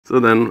So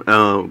then,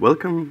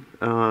 welcome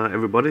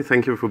everybody.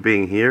 Thank you for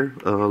being here.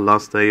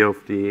 Last day of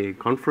the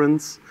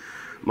conference.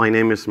 My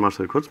name is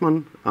Marcel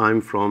Kurzmann. I'm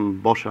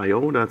from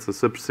Bosch.io. That's a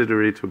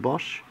subsidiary to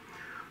Bosch.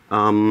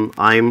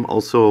 I'm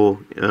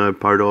also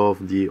part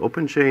of the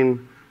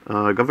OpenChain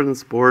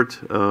governance board.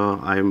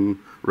 I'm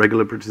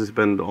regular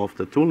participant of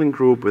the tooling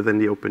group within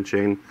the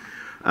OpenChain.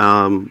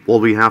 Well,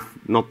 we have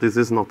not. This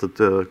is not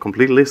the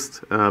complete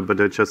list, but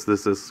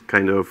this is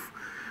kind of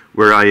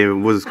where I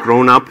was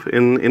grown up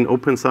in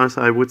open source,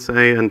 I would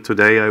say. And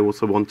today I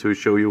also want to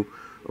show you,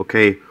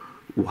 okay,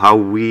 how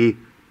we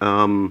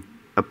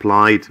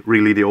applied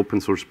really the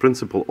open source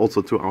principle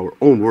also to our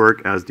own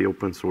work as the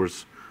open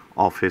source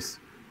office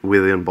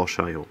within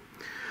Bosch.io.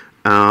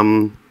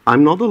 I'm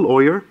not a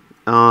lawyer,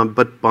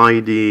 but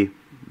by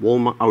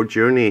our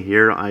journey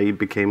here, I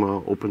became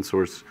an open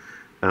source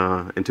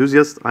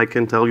enthusiast, I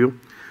can tell you.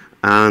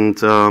 And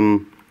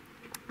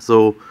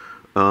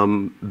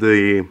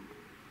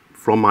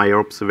from my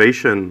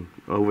observation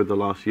over the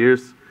last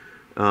years,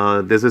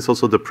 this is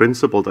also the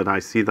principle that I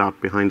see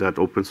that behind that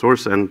open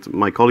source. And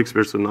my colleagues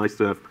were so nice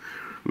to have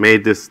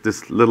made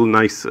this little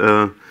nice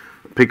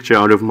picture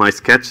out of my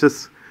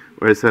sketches,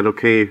 where I said,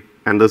 okay,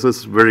 and this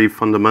is very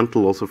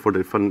fundamental also for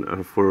the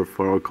for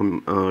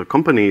our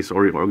companies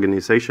or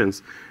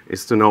organizations,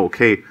 is to know,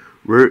 okay,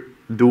 where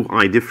do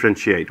I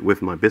differentiate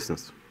with my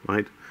business,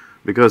 right?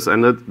 Because,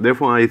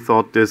 therefore I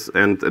thought this,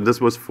 and this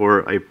was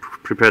I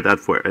prepared that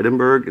for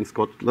Edinburgh in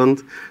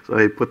Scotland, so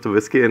I put the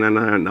whiskey in,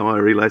 and now I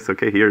realized,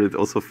 okay, here it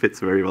also fits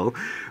very well,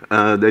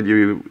 that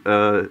you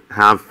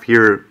have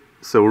here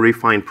so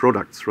refined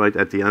products right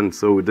at the end.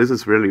 So this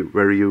is really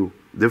where you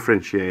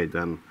differentiate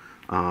then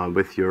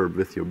with your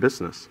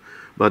business.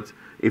 But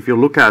if you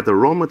look at the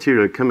raw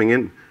material coming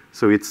in,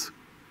 so it's,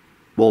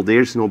 well,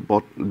 there's no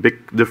big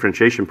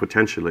differentiation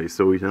potentially.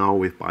 So now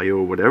with bio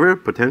or whatever,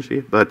 potentially,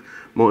 but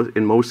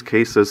in most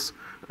cases,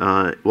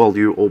 well,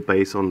 you all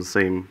base on the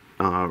same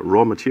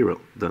raw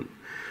material then.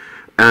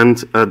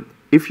 And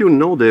if you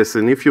know this,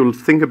 and if you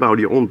think about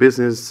your own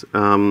business,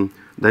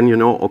 then you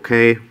know,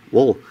 okay,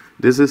 well,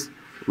 this is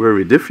where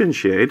we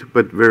differentiate,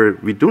 but where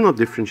we do not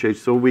differentiate,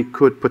 so we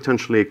could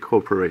potentially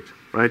cooperate,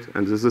 right?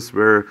 And this is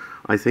where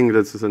I think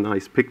this is a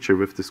nice picture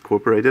with these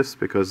cooperatives,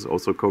 because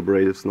also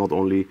cooperatives not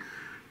only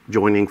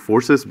joining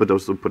forces, but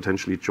also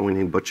potentially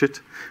joining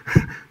budget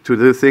to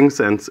the things,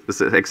 and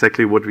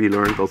exactly what we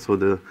learned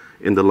also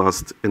in the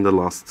last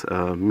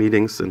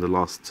meetings, in the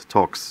last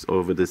talks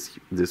over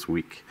this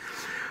week.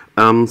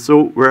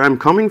 So where I'm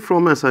coming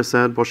from, as I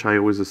said,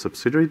 Bosch.io is a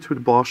subsidiary to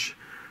Bosch.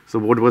 So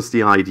what was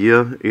the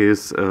idea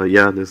is,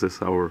 yeah, this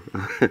is our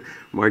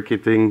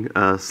marketing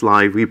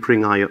slide. We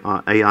bring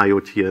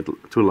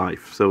AIoT to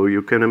life. So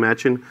you can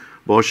imagine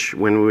Bosch,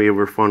 when we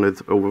were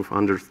founded over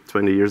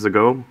 120 years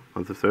ago,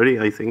 130,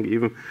 I think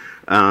even.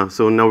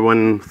 So no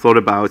one thought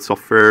about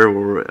software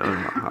or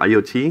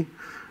IoT.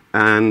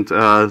 And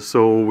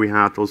so we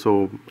had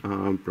also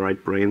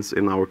bright brains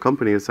in our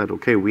company and said,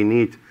 okay, we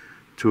need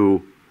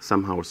to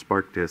somehow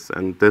spark this.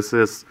 And this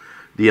is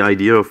the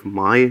idea of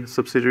my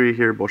subsidiary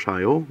here,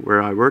 Bosch.io,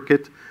 where I work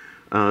it,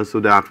 so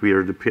that we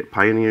are the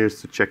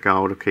pioneers to check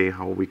out, okay,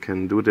 how we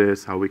can do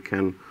this, how we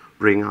can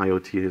bring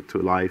IoT to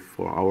life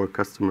for our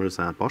customers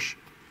at Bosch.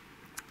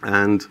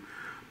 And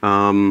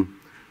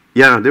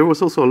yeah, there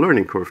was also a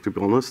learning curve, to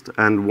be honest,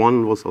 and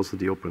one was also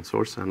the open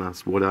source, and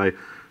that's what I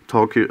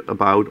talk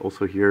about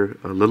also here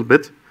a little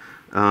bit,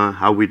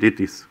 how we did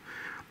this.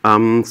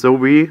 So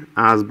we,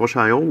 as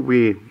Bosch.io,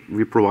 we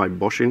provide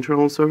Bosch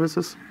internal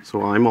services.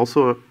 So I'm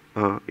also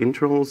an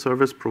internal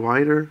service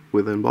provider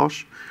within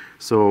Bosch.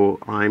 So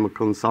I'm a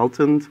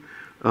consultant,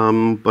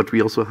 but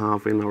we also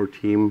have in our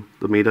team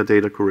the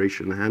metadata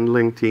curation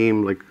handling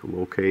team, like,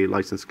 okay,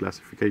 license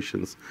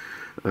classifications,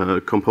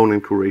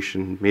 component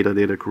curation,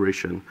 metadata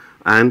curation,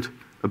 and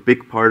a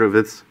big part of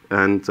it,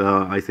 and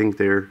I think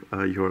there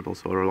you heard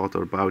also a lot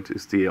about,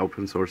 is the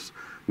open source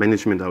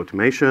management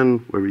automation,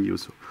 where we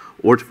use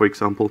ORT, for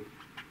example.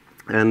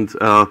 And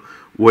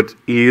what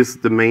is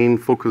the main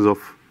focus of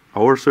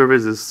our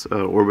services,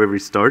 or where we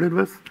started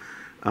with,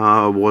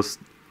 was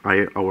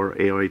our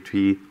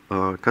AIoT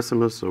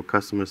customers, so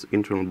customers,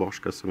 internal Bosch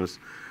customers,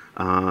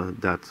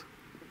 that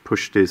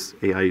push this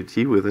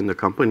AIoT within the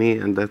company,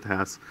 and that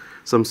has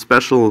some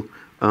special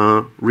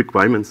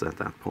requirements at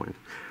that point.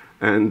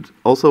 And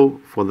also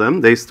for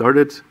them, they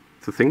started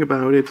to think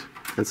about it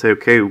and say,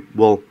 okay,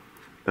 well,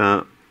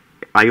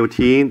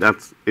 IoT,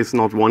 that is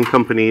not one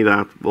company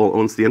that, well,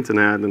 owns the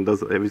internet and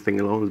does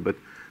everything alone, but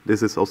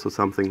this is also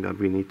something that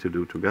we need to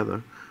do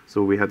together.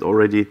 So we had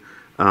already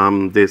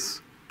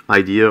this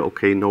idea,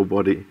 okay,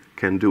 nobody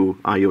can do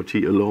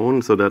IoT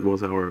alone. So that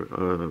was our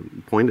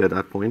point at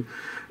that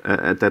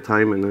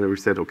time. And then we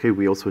said, okay,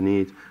 we also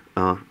need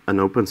an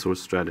open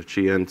source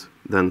strategy, and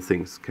then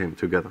things came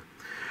together.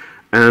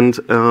 And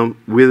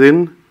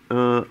within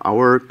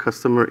our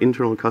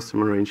internal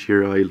customer range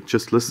here, I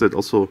just listed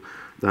also,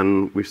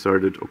 then we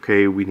started,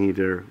 okay, we need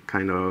a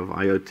kind of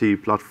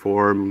IoT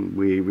platform.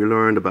 We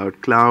learned about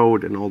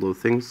cloud and all those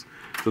things.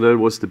 So that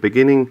was the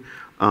beginning.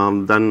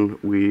 Then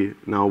we,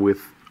 now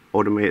with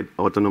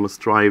autonomous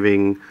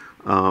driving,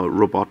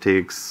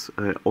 robotics,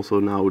 also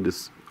now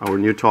our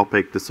new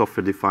topic, the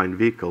software-defined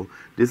vehicle.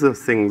 These are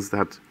things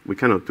that we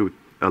cannot do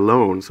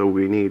alone, so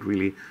we need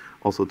really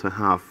also to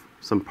have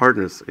some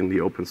partners in the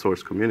open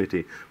source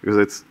community, because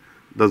it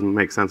doesn't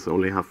make sense to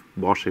only have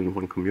Bosch in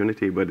one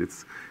community, but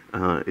it's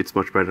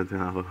much better to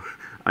have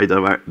a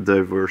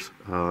diverse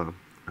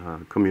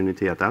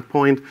community at that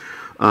point.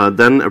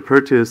 Then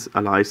Apertis,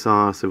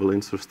 ELISA, Civil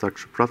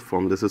Infrastructure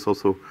Platform. This is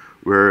also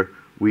where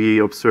we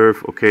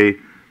observe, okay,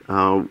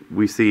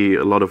 we see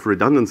a lot of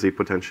redundancy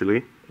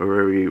potentially,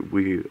 where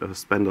we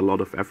spend a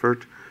lot of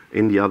effort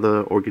in the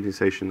other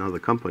organization, other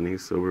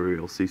companies, so where we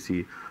also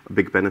see a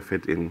big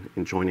benefit in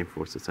joining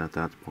forces at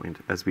that point,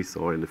 as we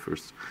saw in the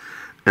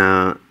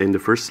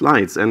first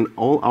slides. And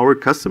all our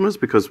customers,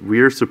 because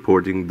we're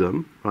supporting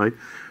them, right?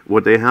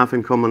 What they have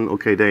in common,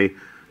 okay,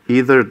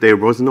 either there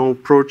was no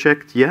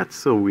project yet,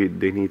 so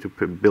they need to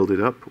build it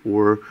up,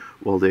 or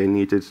well, they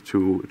needed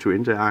to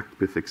interact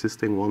with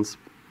existing ones.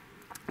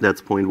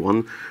 That's point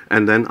one.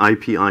 And then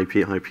IP.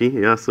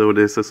 Yeah, so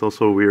this is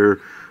also we're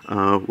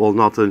well,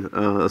 not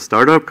a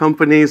startup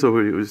company, so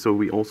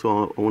we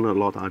also own a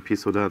lot of IP,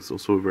 so that's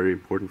also very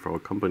important for our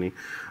company.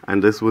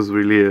 And this was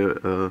really,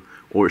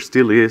 or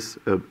still is,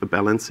 a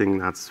balancing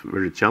that's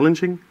very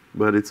challenging,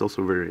 but it's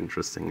also very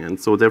interesting. And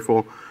so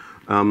therefore,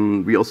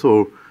 we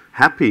also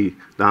happy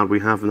that we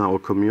have now a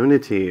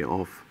community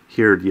of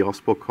here, the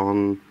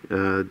OSPOCon,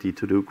 the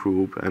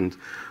ToDo-Group, and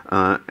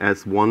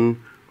as one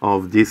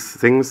of these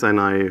things,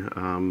 and I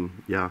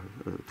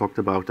talked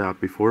about that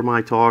before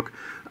my talk.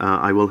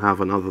 I will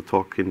have another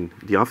talk in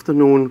the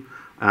afternoon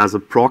as a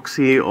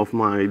proxy of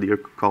my dear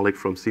colleague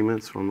from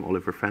Siemens, from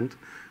Oliver Fendt.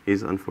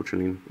 He's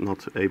unfortunately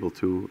not able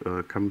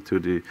to come to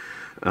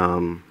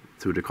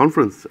the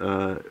conference.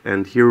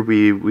 And here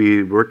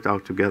we worked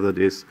out together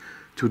this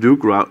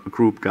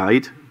ToDo-Group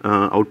guide,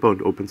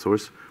 outbound open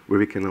source, where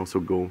we can also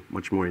go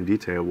much more in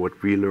detail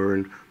what we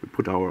learned. We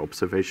put our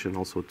observation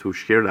also to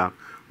share that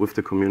with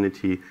the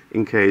community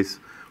in case,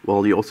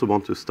 well, you also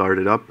want to start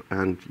it up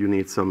and you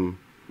need some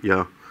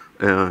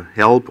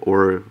help,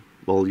 or,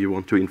 well, you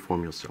want to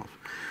inform yourself.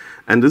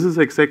 And this is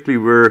exactly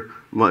where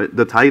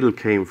the title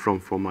came from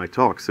for my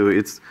talk. So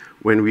it's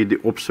when we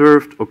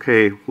observed,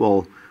 okay,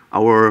 well,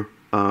 our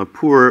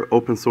poor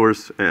open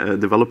source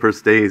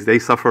developers, they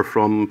suffer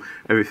from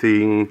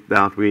everything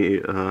that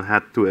we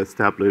had to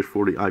establish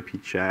for the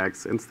IP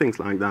checks and things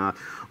like that,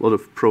 a lot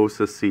of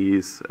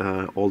processes,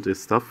 all this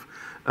stuff,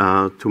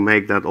 to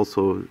make that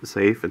also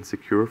safe and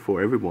secure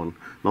for everyone,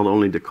 not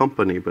only the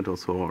company, but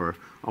also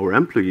our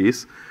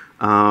employees.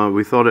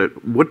 We thought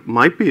it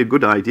might be a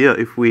good idea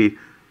if we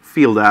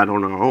feel that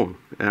on our own,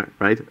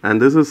 right?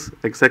 And this is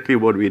exactly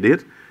what we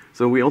did.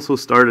 So we also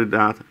started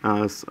that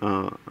as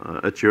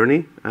a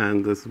journey,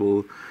 and this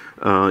will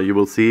you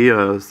will see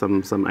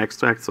some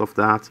extracts of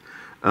that.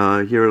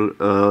 Here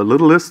a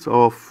little list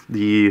of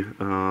the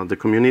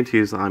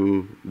communities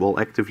I'm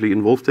actively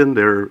involved in.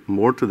 There are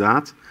more to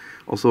that.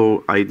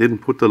 Also, I didn't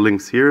put the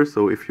links here,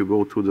 so if you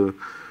go to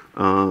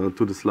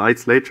the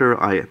slides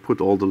later, I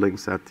put all the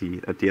links at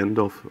the end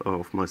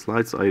of my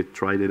slides. I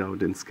tried it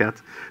out in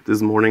Scat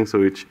this morning,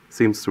 so it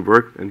seems to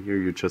work, and here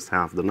you just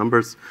have the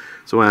numbers.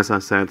 So as I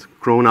said,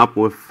 grown up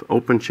with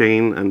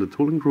OpenChain and the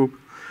tooling group,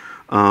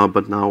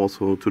 but now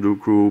also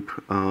ToDo-Group,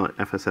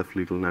 FSF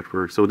Legal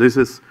Network. So this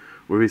is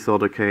where we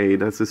thought, okay,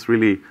 this is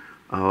really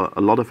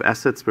a lot of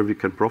assets where we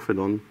can profit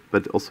on,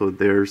 but also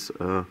there's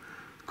a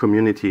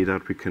community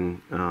that we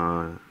can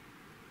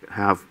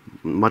have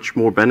much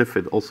more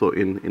benefit also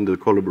in the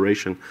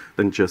collaboration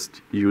than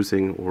just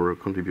using or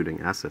contributing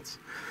assets.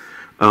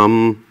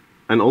 And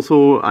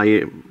also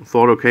I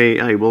thought, okay,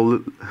 I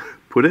will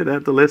put it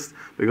at the list,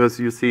 because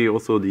you see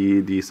also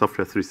the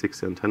Software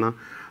 360 antenna,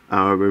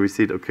 where we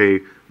see,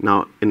 okay,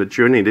 now in a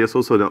journey, there's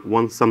also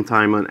that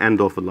sometime an end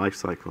of the life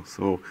cycle.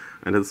 So,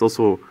 and it's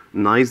also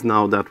nice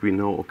now that we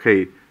know,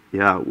 okay,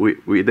 yeah,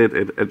 we did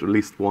it at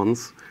least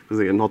once.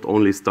 Because not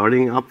only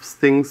starting up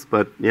things,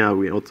 but yeah,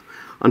 we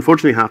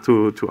unfortunately had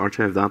to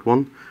archive that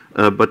one.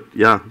 But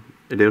yeah,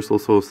 there's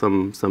also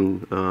some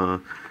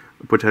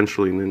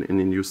potential in a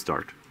new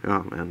start.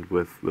 Yeah, and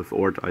with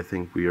ORT, I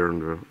think we are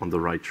on the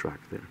right track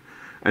there.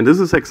 And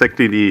this is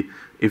exactly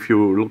if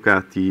you look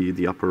at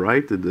the upper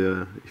right,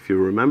 if you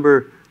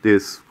remember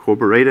this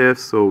cooperative,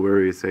 so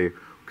where you say,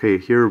 okay,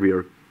 here we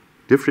are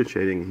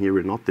differentiating, here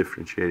we're not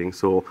differentiating.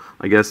 So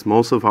I guess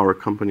most of our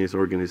companies,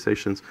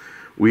 organizations,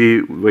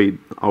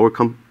 our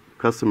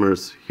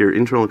customers here,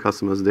 internal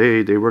customers,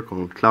 they work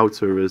on cloud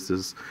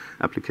services,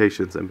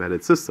 applications,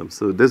 embedded systems.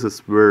 So this is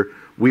where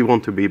we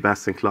want to be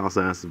best in class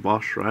as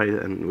Bosch, right,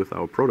 and with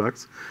our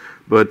products.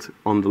 But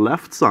on the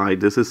left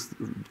side, this is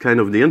kind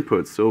of the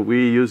input. So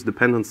we use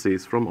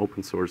dependencies from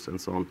open source and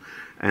so on.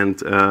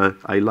 And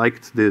I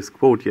liked this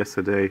quote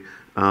yesterday,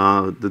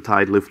 the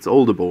tide lifts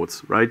all the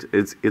boats, right?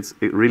 It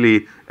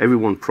really,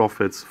 everyone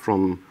profits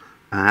from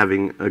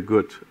having a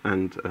good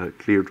and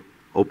clear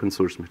open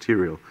source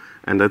material.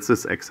 And that's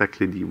just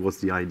exactly was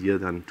the idea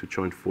then to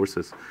join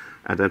forces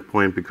at that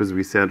point, because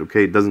we said,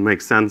 okay, it doesn't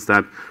make sense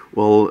that,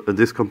 well,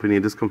 this company,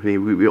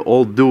 we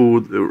all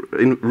do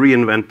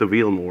reinvent the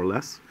wheel more or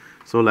less.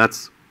 So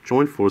let's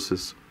join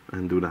forces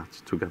and do that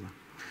together.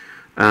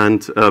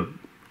 And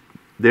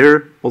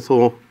there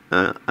also,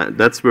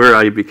 that's where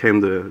I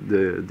became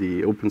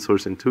the open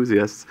source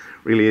enthusiast.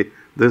 Really,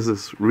 this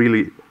is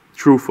really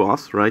true for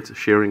us, right?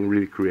 Sharing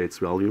really creates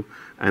value.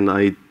 And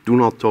I do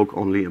not talk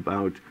only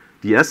about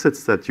the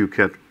assets that you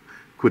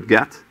could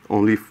get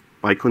only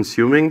by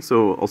consuming.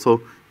 So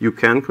also you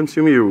can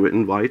consume, you're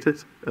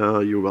invited,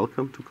 you're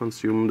welcome to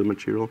consume the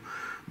material.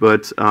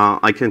 But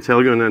I can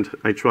tell you, and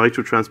I try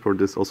to transport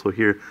this also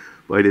here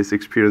by this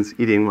experience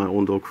eating my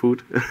own dog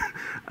food,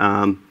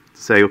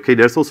 say, okay,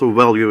 there's also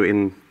value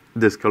in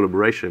this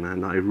collaboration,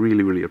 and I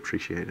really, really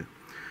appreciate it.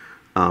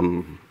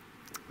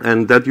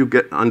 And that you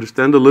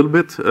understand a little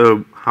bit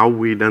how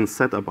we then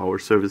set up our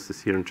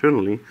services here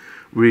internally.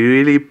 We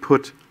really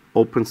put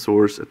open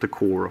source at the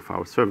core of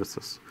our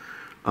services.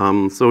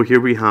 So here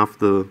we have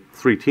the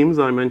 3 teams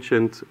I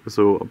mentioned.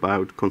 So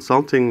about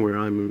consulting, where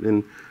I'm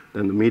in,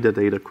 and the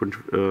metadata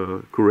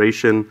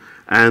curation,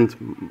 and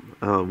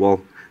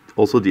well,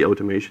 also the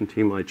automation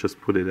team. I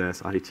just put it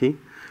as IT.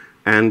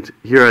 And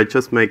here I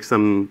just make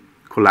some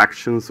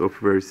collections of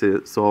where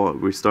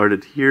we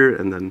started here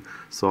and then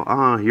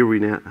saw, here we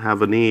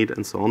have a need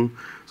and so on.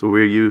 So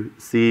where you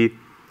see,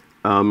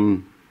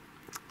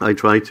 I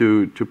try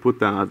to put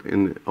that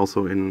in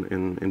also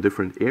in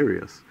different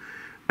areas.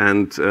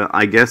 And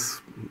I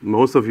guess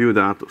most of you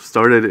that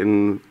started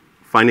in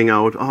finding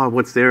out,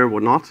 what's there,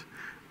 what not,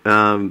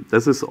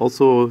 this is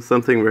also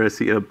something where I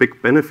see a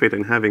big benefit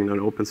in having an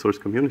open source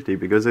community,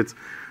 because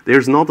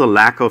there's not a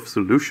lack of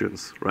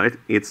solutions, right?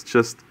 It's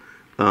just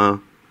a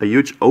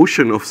huge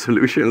ocean of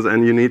solutions,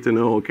 and you need to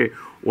know, okay,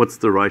 what's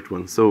the right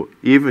one? So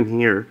even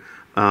here,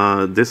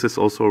 this is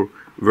also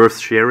worth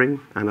sharing,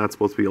 and that's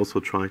what we also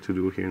try to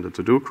do here in the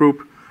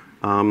ToDo-Group,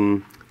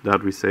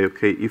 that we say,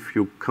 okay, if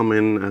you come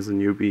in as a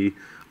newbie,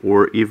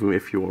 or even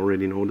if you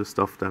already know the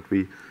stuff, that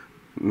we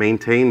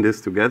maintain this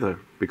together,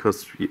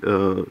 because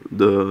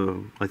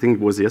I think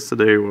it was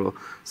yesterday or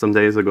some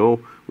days ago,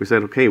 we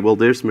said, okay, well,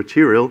 there's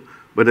material,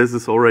 but this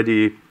is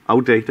already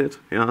outdated,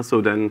 yeah, so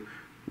then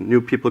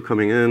new people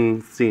coming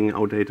in, seeing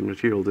outdated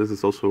material, this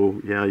is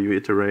also, yeah, you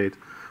iterate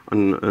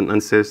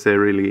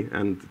unnecessarily,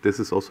 and this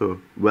is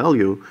also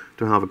value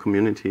to have a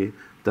community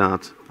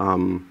that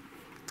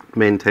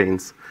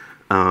maintains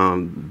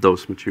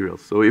those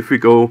materials. So if we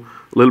go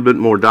a little bit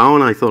more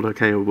down, I thought,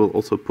 okay, we'll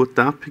also put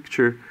that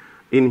picture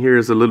in here.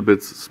 Is a little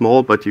bit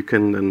small, but you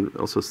can then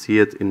also see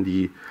it in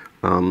the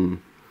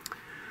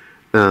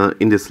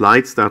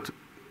slides, that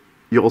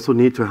you also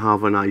need to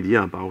have an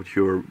idea about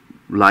your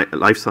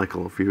life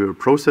cycle of your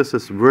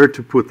processes, where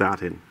to put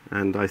that in.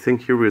 And I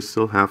think here we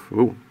still have,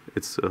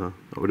 it's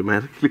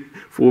automatically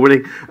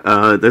forwarding.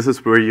 This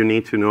is where you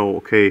need to know,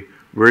 okay,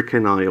 where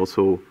can I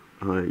also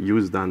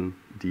use then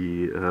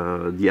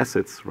the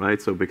assets,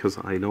 right? So because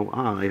I know,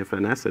 I have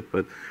an asset,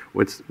 but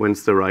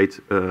when's the right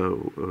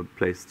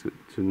place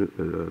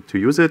to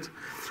use it?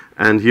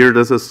 And here,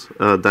 this is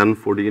then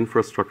for the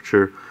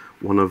infrastructure,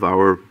 one of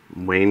our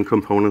main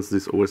components,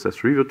 this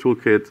OSS review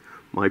toolkit.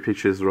 My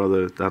pitch is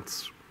rather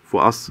that's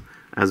for us,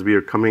 as we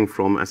are coming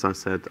from, as I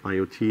said,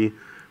 IoT,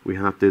 we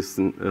have this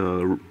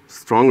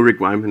strong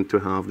requirement to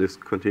have this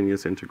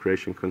continuous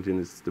integration,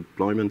 continuous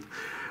deployment.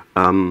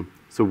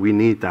 So we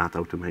need that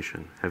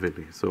automation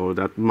heavily. So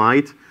that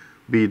might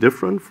be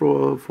different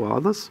for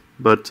others,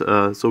 but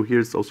so here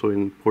it's also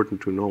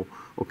important to know,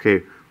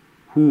 okay,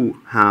 who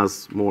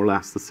has more or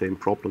less the same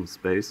problem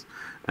space,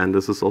 and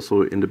this is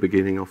also in the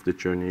beginning of the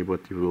journey,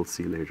 what you will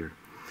see later.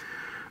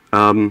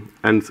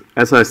 And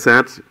as I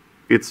said,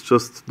 it's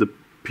just the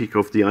peak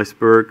of the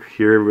iceberg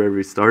here where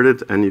we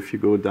started, and if you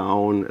go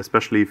down,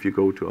 especially if you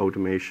go to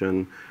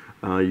automation,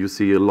 you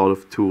see a lot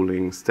of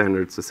tooling,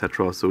 standards,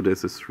 etc. So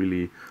this is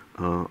really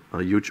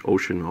a huge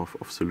ocean of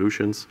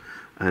solutions,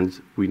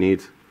 and we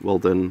need, well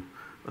then,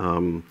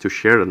 to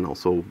share and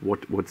also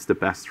what's the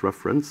best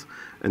reference,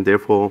 and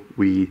therefore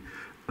we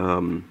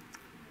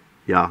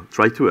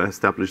try to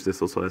establish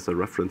this also as a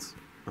reference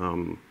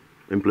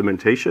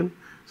implementation.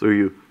 So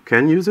you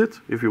can use it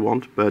if you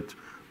want, but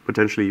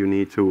potentially you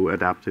need to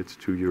adapt it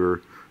to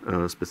your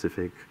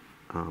specific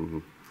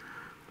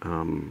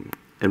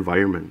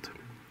environment.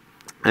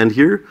 And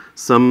here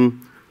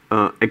some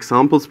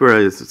examples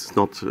where it's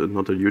not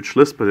a huge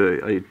list, but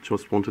I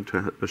just wanted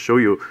to show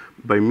you,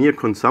 by mere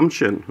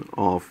consumption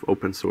of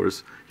open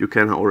source, you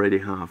can already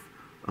have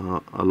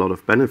a lot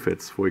of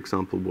benefits. For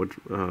example,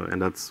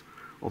 and that's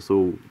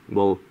also,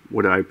 well,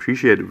 what I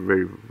appreciate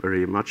very,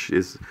 very much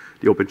is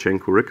the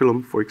OpenChain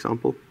curriculum, for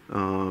example,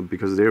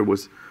 because there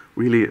was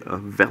really a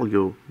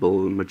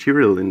valuable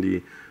material in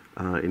the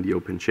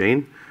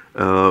OpenChain.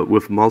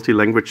 With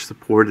multi-language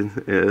support,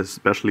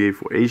 especially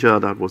for Asia,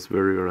 that was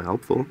very, very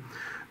helpful.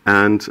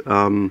 And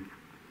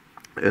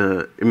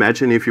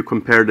imagine if you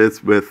compare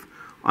this with,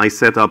 I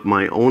set up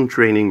my own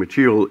training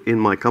material in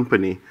my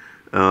company.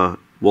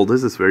 well,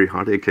 this is very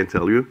hard, I can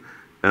tell you,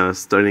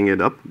 starting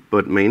it up,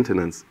 but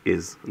maintenance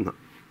is a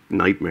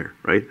nightmare,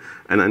 right?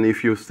 And then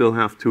if you still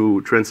have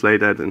to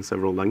translate that in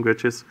several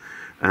languages,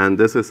 and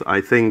this is,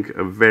 I think,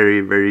 a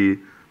very, very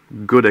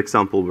good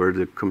example where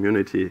the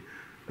community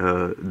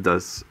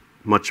does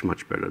much,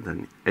 much better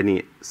than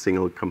any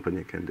single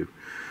company can do.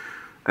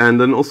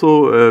 And then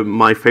also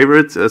my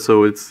favorite,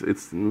 so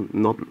it's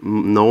not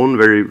known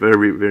very,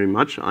 very, very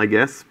much, I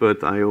guess,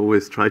 but I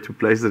always try to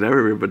place it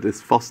everywhere. But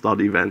this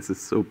FOSS.events events is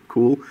so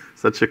cool,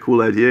 such a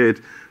cool idea.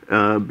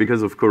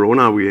 Because of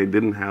Corona, we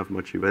didn't have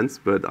much events,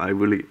 but I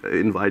really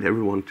invite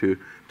everyone to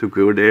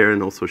go there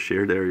and also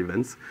share their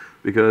events,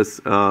 because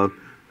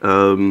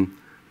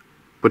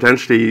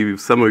potentially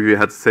some of you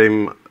had the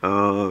same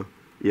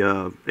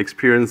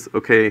experience.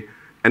 Okay,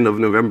 end of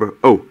November.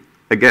 Oh,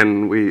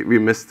 again, we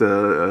missed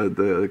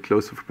the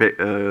close of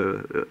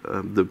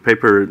the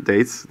paper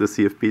dates, the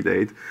CFP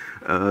date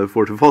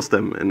for the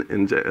FOSDEM,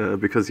 and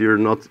because you're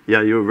not,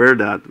 you're aware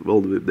that,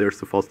 well, there's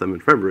the FOSDEM in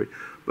February,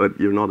 but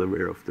you're not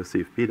aware of the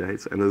CFP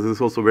dates, and this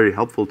is also very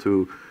helpful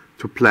to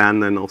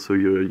plan and also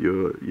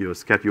your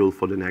schedule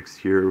for the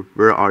next year.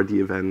 Where are the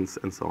events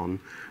and so on,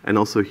 and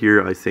also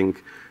here I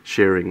think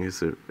sharing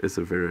is a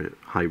very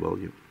high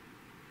value.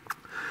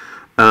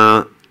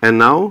 And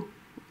now.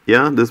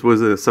 Yeah, this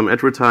was some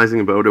advertising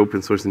about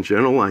open source in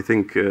general. I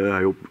think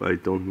I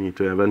don't need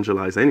to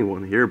evangelize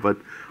anyone here, but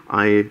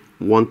I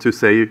want to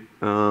say,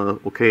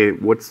 okay,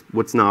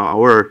 what's now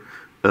our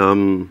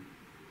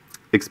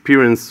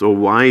experience, or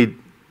why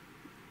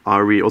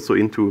are we also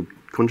into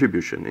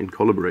contribution, in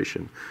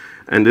collaboration?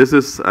 And this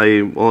is,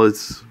 well,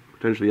 it's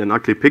potentially an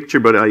ugly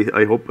picture, but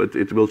I hope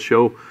it will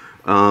show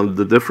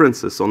the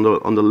differences. On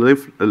the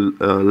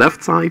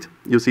left side,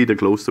 you see the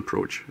closed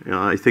approach.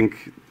 Yeah, I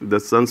think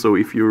that's done. So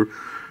if you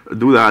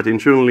do that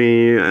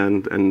internally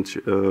and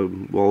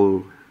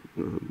well,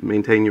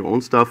 maintain your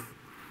own stuff,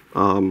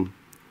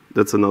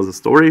 that's another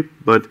story.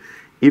 But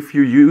if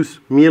you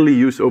merely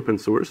use open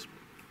source,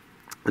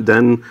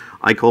 then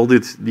I called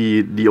it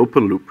the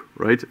open loop,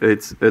 right?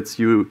 It's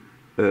you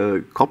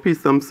copy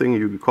something.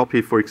 You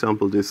copy, for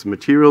example, this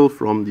material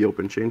from the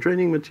OpenChain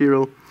training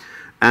material,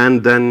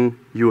 and then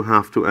you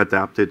have to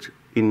adapt it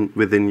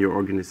within your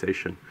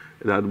organization.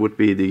 That would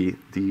be the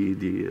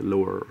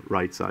lower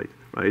right side,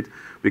 right?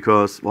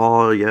 Because,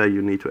 well, yeah,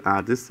 you need to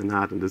add this and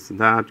that and this and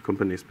that,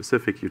 company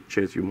specific, you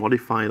change, you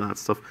modify that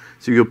stuff,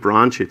 so you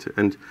branch it.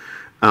 And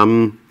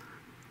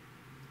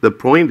the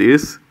point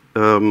is,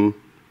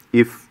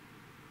 if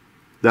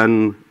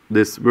then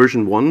this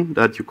version 1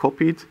 that you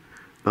copied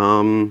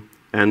and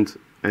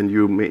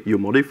you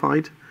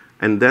modified,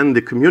 and then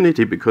the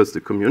community, because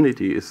the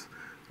community is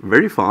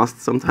very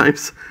fast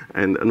sometimes,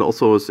 and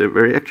also is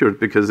very accurate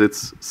because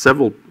it's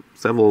several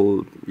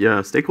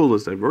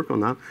stakeholders that work on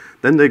that.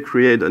 Then they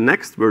create a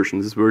next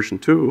version, this version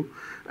 2,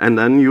 and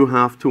then you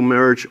have to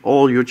merge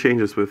all your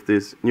changes with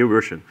this new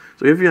version.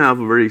 So if you have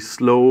a very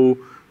slow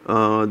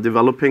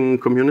developing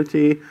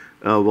community,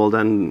 well,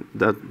 then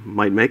that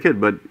might make it.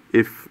 But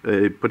if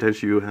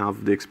potentially you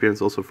have the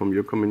experience also from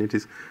your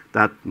communities,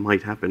 that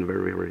might happen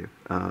very, very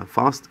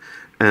fast.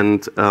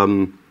 And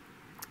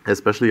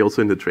especially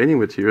also in the training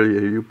material,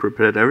 you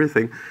prepared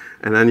everything,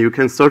 and then you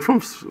can start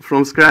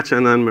from scratch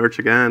and then merge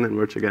again and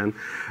merge again.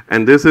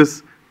 And this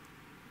is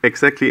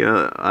exactly,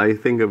 I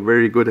think, a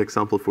very good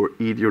example for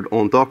eat your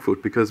own dog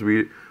food, because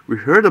we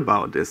heard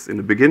about this in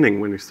the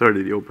beginning when we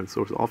started the open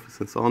source office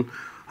and so on.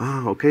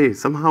 Okay,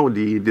 somehow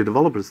the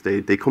developers,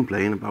 they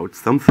complain about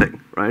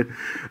something, right?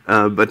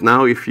 But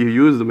now if you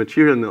use the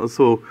material and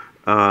also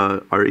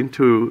are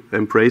into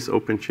embrace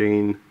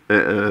OpenChain,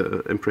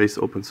 embrace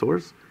open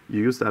source,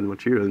 you use that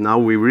material. Now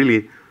we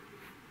really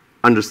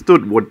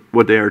understood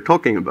what they are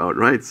talking about,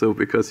 right? So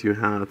because you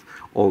had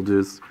all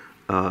these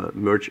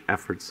merge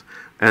efforts.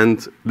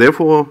 And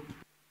therefore,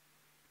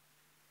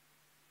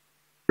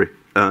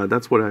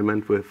 that's what I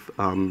meant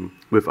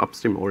with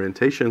upstream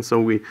orientation. So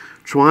we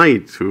try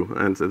to,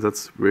 and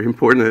that's very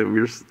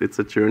important, it's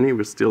a journey,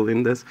 we're still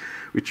in this,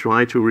 we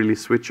try to really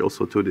switch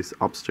also to this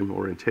upstream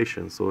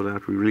orientation, so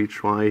that we really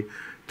try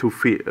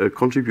to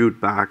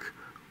contribute back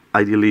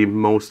ideally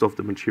most of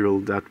the material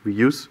that we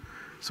use.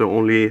 So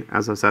only,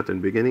 as I said in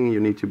the beginning, you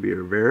need to be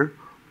aware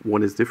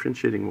what is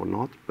differentiating or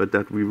not, but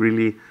that we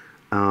really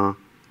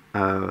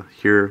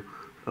here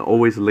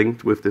always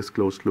linked with this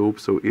closed loop.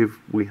 So if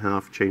we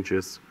have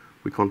changes,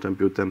 we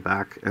contribute them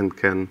back and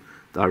can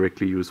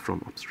directly use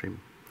from upstream.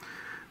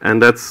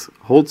 And that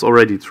holds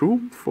already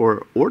true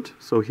for ORT.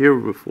 So here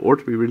with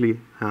ORT, we really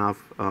have,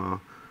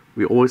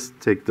 we always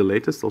take the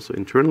latest also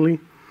internally.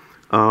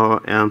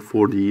 And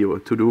for the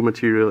to-do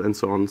material and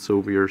so on, so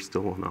we are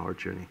still on our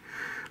journey.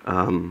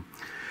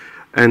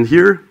 And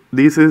here,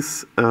 this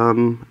is,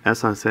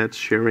 as I said,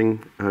 sharing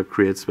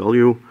creates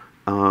value.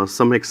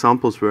 Some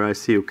examples where I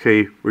see,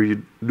 okay, where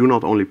you do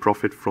not only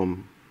profit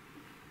from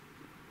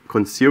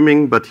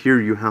consuming, but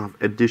here you have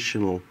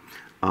additional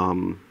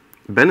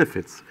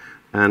benefits.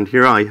 And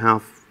here I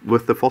have,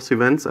 with the FOSS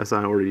events, as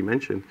I already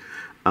mentioned,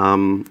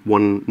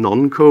 one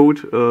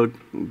non-code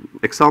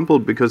example,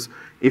 because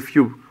if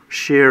you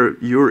share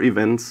your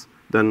events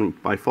then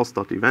by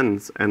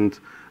FOSS.events, and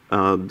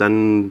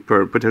then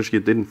potentially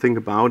you didn't think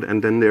about,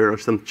 and then there are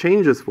some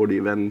changes for the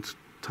event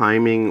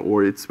timing,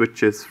 or it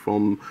switches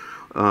from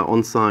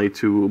on-site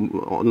to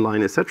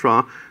online,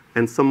 etc.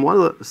 And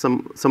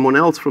someone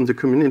else from the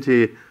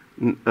community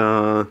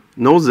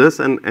knows this,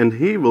 and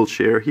he or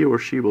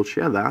she will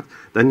share that,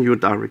 then you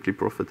directly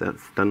profit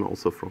then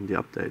also from the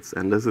updates.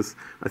 And this is,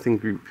 I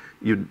think,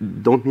 you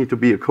don't need to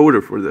be a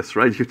coder for this,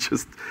 right? You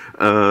just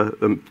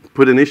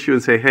put an issue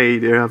and say, hey,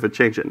 there have a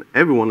change, and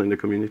everyone in the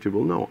community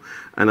will know.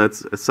 And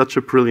that's such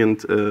a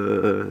brilliant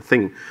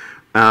thing.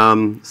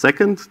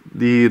 Second,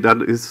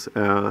 that is,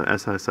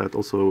 as I said,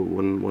 also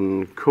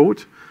one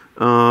code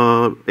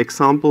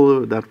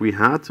example that we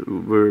had,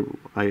 where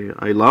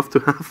I love to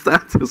have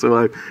that, so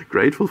I'm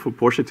grateful for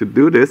Porsche to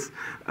do this,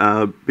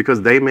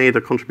 because they made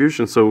a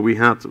contribution. So we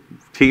had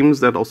teams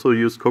that also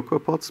used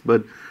CocoaPods,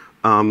 but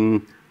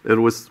it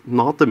was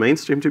not the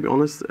mainstream, to be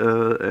honest,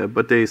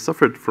 but they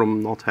suffered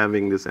from not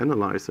having this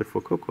analyzer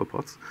for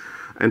CocoaPods.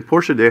 And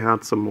Porsche, they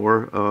had some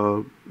more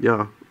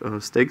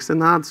stakes in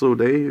that, so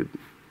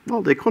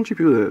they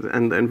contributed,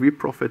 and we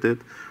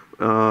profited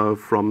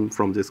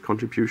from this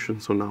contribution.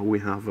 So now we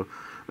have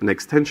an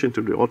extension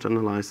to the auto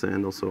analyzer,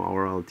 and also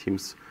our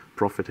teams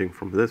profiting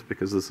from this,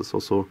 because this is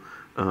also,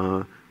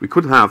 we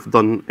could have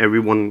done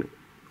everyone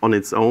on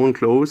its own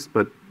closed,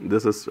 but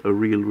this is a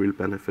real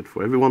benefit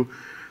for everyone.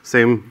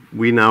 Same,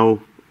 we now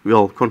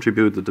will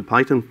contribute to the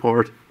Python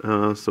part,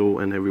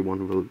 and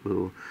everyone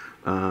will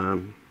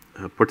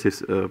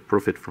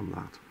profit from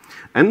that.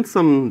 And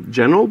some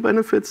general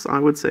benefits, I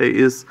would say,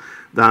 is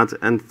that,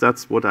 and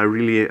that's what I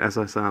really, as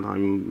I said,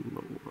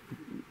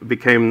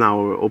 became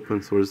now an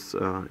open source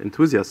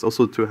enthusiast,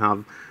 also to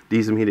have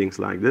these meetings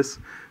like this,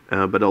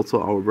 but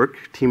also our work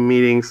team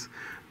meetings.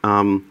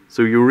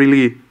 So you're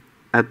really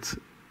at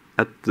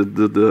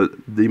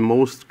the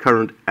most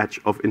current edge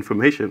of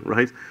information,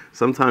 right?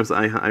 Sometimes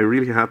I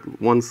really had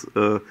once,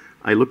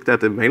 I looked at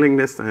the mailing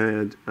list,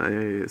 and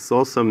I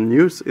saw some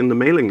news in the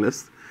mailing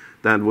list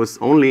that was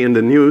only in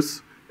the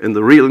news, in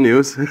the real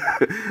news,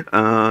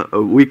 a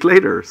week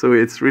later. So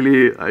it's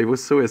really, I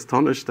was so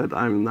astonished that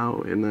I'm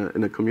now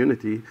in a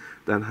community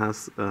that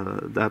has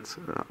that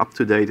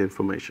up-to-date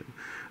information.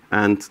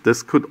 And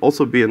this could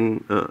also be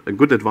a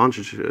good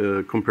advantage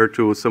compared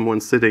to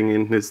someone sitting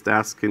in his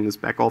desk in his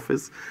back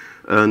office,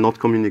 not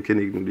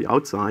communicating with the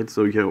outside.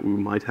 So we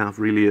might have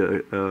really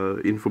a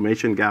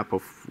information gap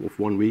of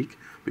 1 week,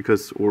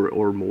 because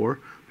or more,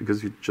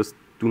 because you just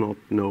do not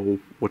know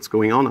what's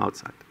going on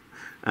outside.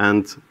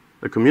 And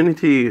the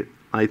community,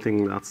 I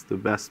think that's the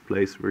best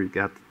place where you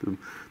get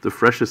the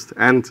freshest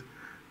and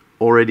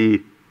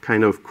already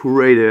kind of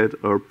curated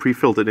or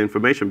pre-filtered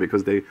information,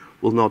 because they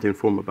will not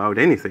inform about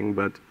anything,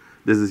 but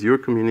this is your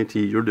community,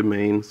 your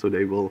domain, so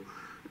they will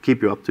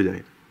keep you up to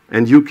date.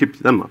 And you keep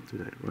them up to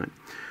date, right?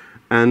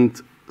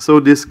 And so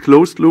this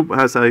closed loop,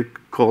 as I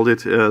called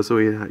it, so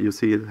you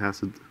see it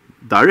has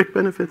direct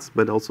benefits,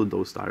 but also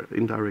those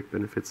indirect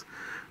benefits.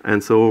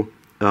 And so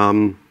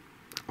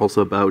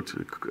also about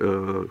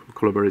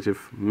collaborative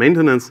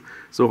maintenance.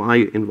 So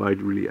I invite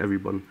really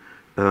everyone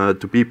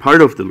to be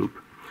part of the loop.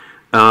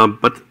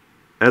 But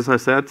as I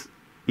said,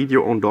 eat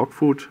your own dog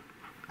food.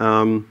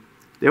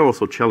 There are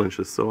also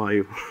challenges, so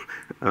I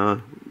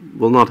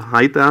will not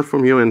hide that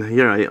from you. And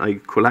here I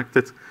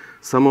collected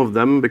some of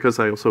them, because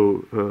I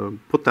also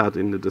put that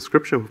in the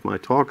description of my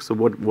talk, so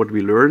what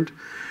we learned.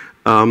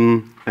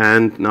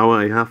 And now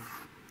I have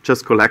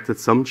just collected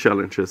some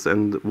challenges.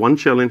 And one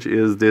challenge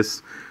is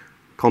this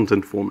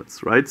content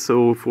formats, right?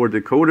 So for the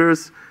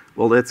coders,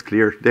 well, that's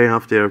clear. They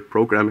have their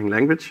programming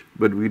language,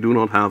 but we do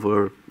not have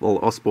a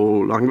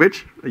OSPO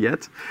language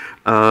yet.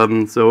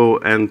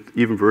 And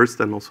even worse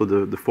than also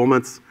the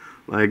formats,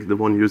 like the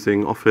one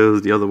using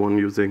Office, the other one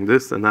using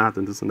this and that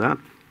and this and that.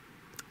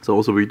 So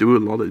also we do a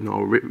lot in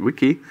our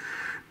wiki.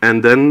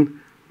 And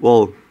then,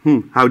 well,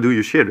 how do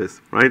you share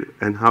this, right?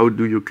 And how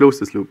do you close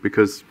this loop?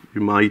 Because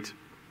you might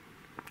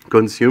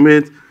consume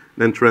it,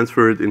 then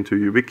transfer it into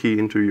your wiki,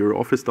 into your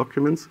Office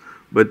documents.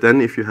 But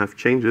then if you have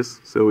changes,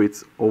 so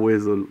it's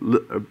always a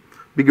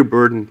bigger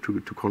burden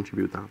to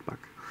contribute that back.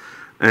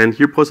 And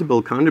here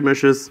possible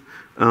countermeasures,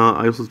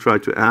 I also try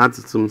to add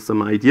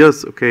some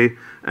ideas, okay?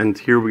 And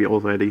here we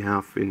already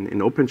have in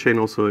OpenChain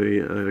also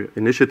an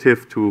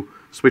initiative to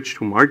switch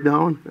to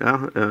Markdown,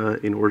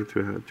 in order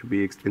to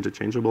be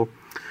interchangeable.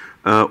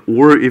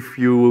 Or if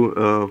you,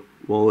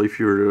 if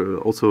you're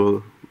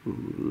also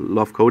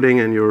love coding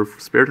in your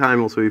spare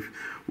time, also if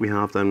we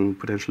have then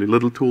potentially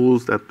little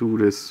tools that do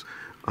this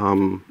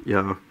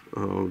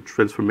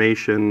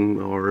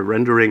transformation or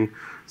rendering.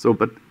 So,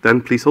 but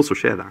then please also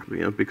share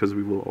that, because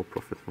we will all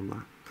profit from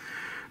that.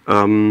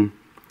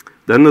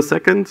 Then the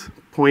second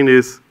point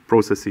is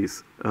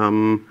processes.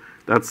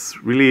 That's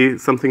really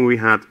something we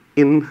had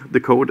in the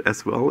code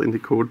as well, in the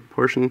code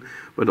portion,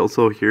 but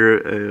also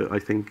here, I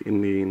think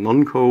in the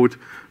non-code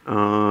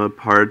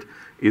part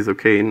is,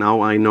 okay,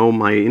 now I know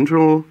my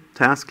internal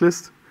task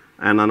list,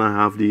 and then I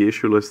have the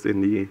issue list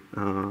in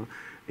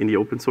in the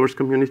open source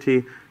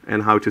community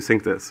and how to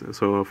sync this.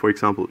 So for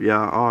example,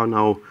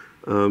 now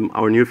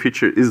our new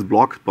feature is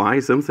blocked by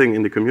something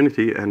in the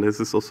community, and this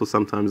is also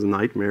sometimes a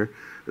nightmare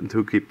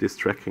to keep this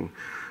tracking.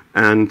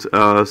 And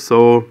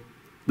so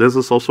this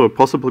is also a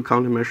possible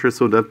countermeasure,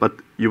 so that, but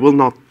you will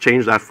not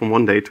change that from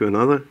one day to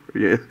another,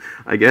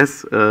 I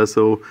guess.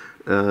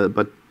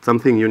 But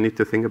something you need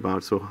to think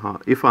about. So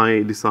if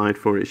I decide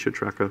for issue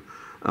tracker,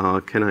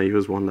 can I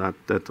use one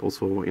that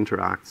also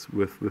interacts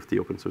with the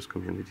open source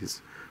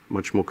communities?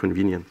 Much more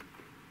convenient.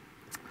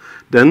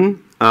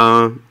 Then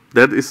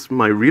that is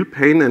my real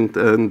pain,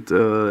 and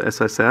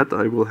as I said,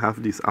 I will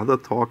have this other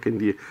talk in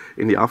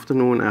the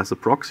afternoon as a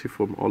proxy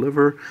from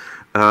Oliver.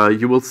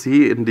 You will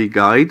see in the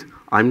guide,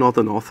 I'm not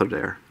an author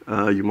there.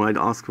 You might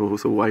ask, well,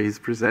 so why he's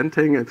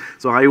presenting? And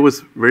so I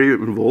was very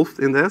involved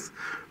in this,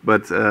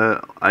 but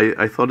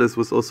I thought this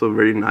was also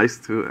very nice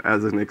to,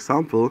 as an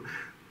example.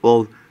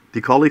 Well,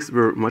 the colleagues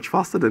were much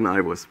faster than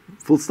I was,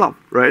 full stop,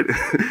 right?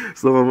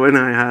 So when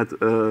I had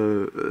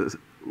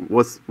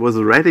was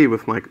ready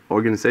with my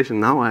organization,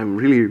 now I'm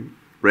really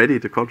ready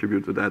to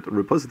contribute to that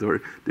repository.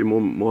 They're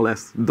more or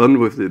less done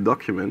with the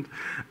document,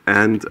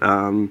 and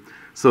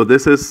so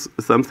this is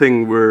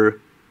something where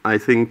I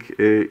think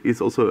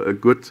is also a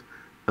good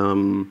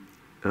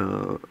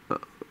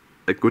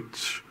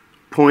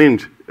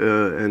point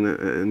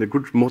and a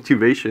good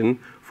motivation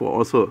for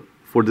also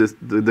for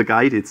the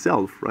guide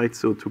itself, right?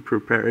 So to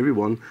prepare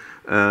everyone,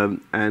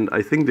 and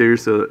I think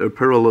there's a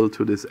parallel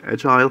to this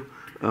agile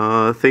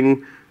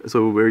thing.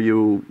 So where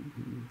you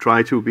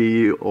try to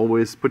be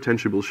always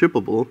potentially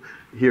shippable.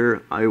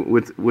 Here I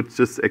would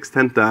just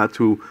extend that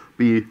to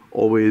be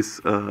always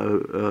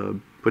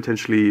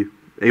potentially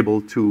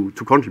able to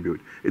contribute.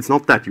 It's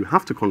not that you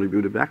have to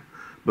contribute it back,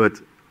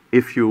 but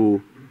if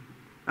you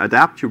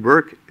adapt your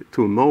work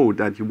to a mode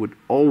that you would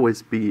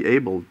always be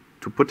able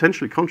to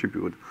potentially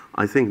contribute,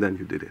 I think then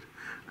you did it.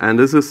 And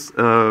this is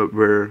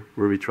where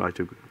we try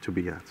to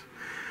be at.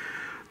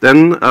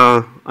 Then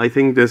I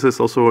think this is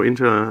also a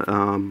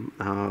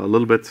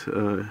little bit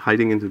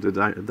hiding into the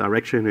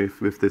direction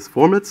with these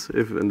formats.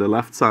 If in the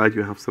left side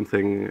you have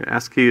something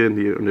ASCII and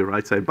on the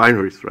right side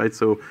binaries, right?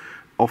 So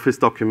Office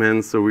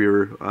documents. So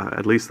we're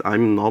at least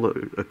I'm not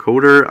a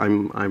coder.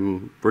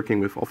 I'm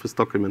working with Office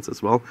documents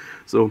as well.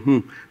 So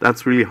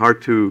that's really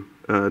hard to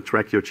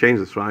track your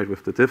changes, right?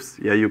 With the diffs.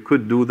 Yeah, you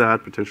could do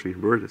that potentially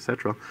in Word,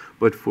 etc.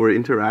 But for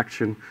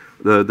interaction,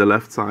 the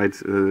left side.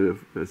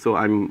 So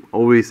I'm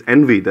always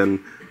envy then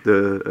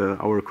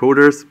our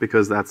coders,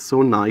 because that's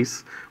so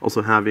nice.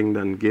 Also having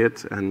then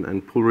Git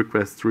and pull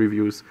requests,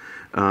 reviews.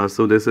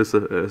 So this is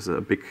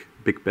a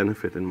big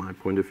benefit in my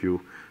point of view,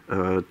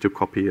 to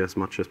copy as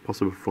much as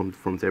possible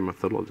from their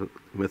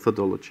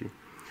methodology.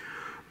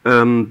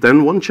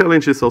 Then one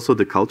challenge is also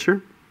the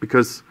culture,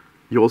 because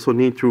you also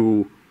need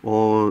to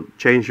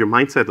change your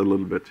mindset a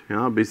little bit.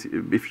 Yeah,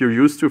 if you're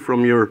used to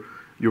from your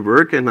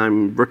work, and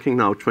I'm working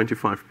now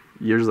 25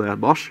 years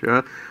at Bosch.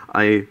 Yeah,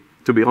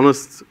 to be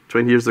honest,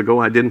 20 years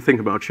ago, I didn't think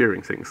about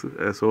sharing things.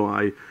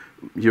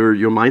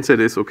 Your mindset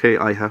is, okay,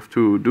 I have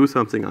to do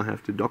something, I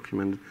have to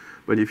document it.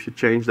 But if you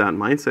change that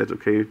mindset,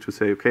 okay, to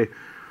say, okay,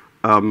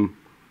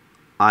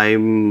 I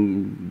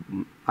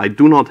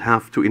do not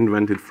have to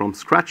invent it from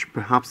scratch.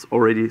 Perhaps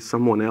already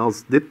someone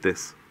else did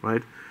this,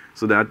 right?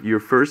 So that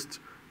you're first,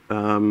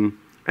 and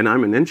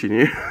I'm an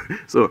engineer,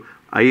 so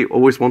I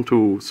always want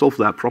to solve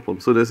that problem.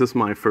 So this is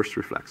my first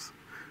reflex.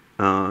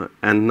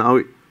 And now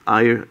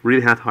I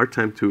really had a hard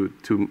time to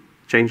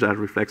change that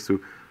reflex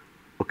to,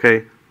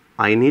 okay,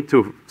 I need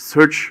to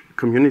search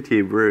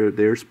community where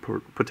there's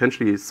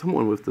potentially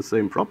someone with the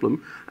same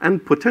problem,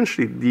 and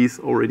potentially these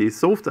already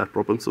solved that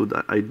problem, so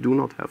that I do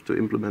not have to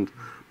implement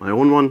my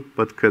own one,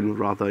 but can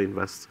rather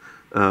invest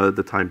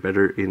the time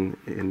better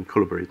in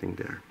collaborating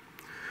there.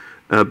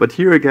 But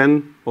here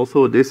again,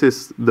 also this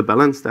is the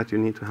balance that you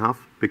need to have,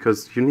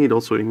 because you need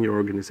also in your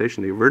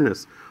organization the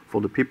awareness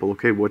for the people,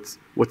 okay,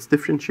 what's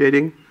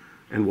differentiating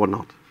and what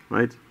not,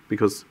 right?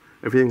 Because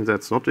everything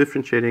that's not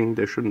differentiating,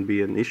 there shouldn't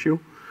be an issue.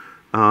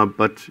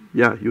 But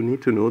yeah, you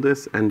need to know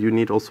this, and you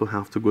need also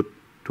have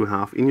to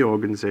have in your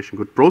organization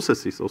good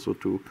processes also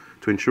to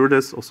ensure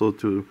this, also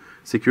to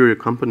secure your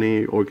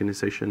company,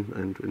 organization,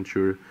 and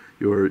ensure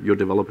your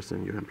developers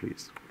and your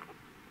employees.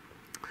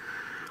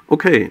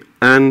 Okay,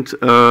 and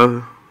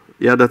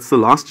yeah, that's the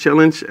last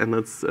challenge, and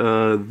that's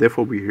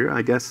therefore we're here,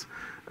 I guess.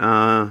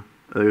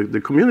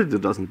 The community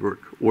doesn't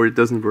work, or it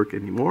doesn't work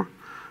anymore.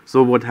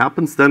 So what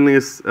happens then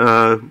is,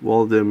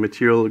 well, the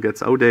material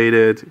gets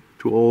outdated,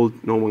 too old,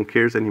 no one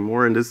cares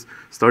anymore, and this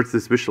starts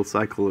this vicious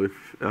cycle.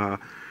 If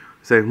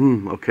say,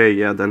 okay,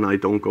 yeah, then I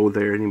don't go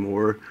there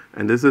anymore,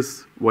 and this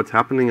is what's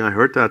happening. I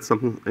heard that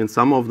in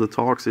some of the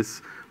talks.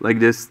 It's like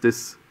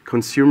this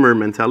consumer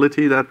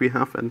mentality that we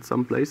have in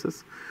some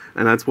places,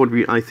 and that's what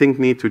I think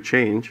need to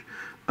change,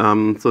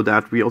 so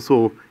that we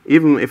also,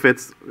 even if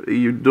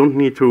you don't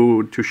need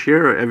to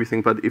share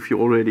everything, but if you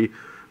already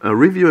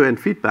review and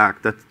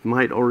feedback, that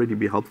might already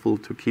be helpful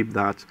to keep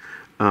that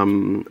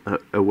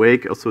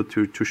awake, also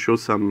to show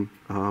some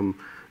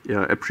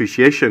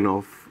appreciation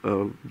of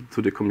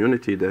to the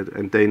community,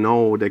 and they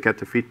know, they get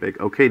the feedback,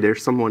 okay,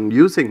 there's someone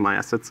using my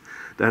assets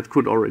that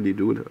could already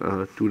do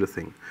the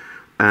thing.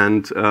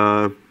 And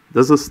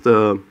this is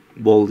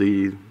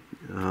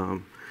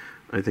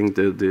I think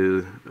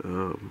the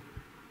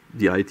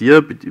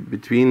idea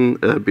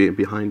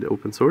behind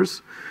open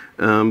source.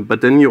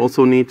 But then you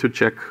also need to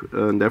check,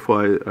 and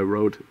therefore I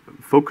wrote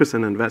focus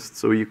and invest.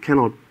 So you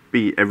cannot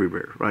be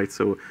everywhere, right?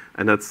 So,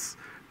 and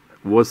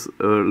was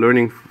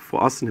learning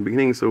for us in the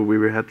beginning. So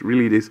we had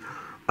really these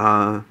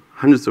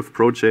hundreds of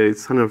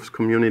projects, hundreds of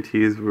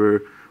communities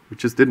where we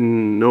just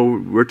didn't know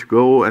where to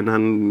go, and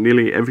then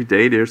nearly every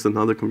day there's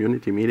another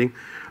community meeting.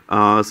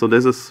 So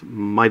this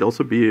might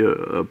also be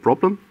a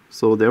problem.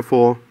 So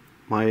therefore,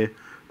 I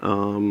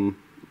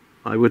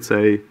would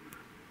say,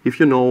 if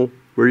you know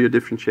where you're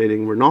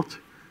differentiating, where not,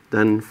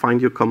 then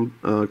find your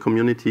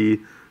community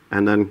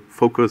and then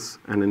focus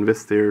and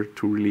invest there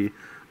to really,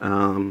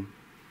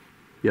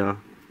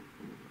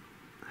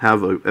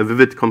 have a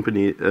vivid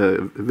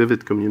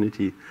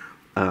community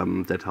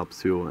that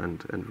helps you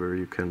and where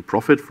you can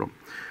profit from.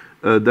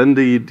 Then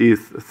the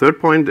third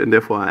point, and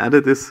therefore I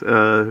added this,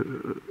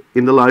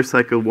 in the life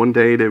cycle, one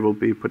day there will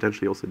be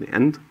potentially also the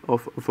end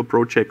of a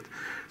project.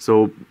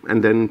 So,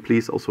 and then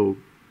please also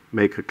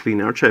make a clean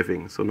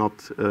archiving. So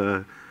not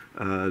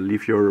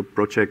leave your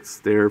projects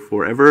there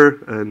forever,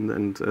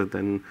 and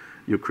then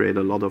you create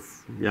a lot of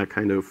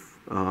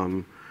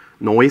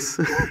noise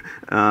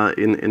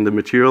in the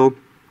material,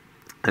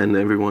 and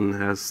everyone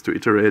has to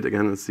iterate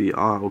again and see,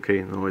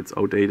 okay, no, it's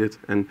outdated.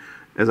 And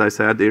as I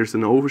said, there's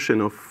an ocean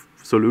of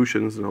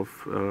solutions and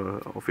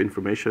of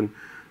information,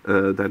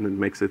 then it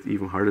makes it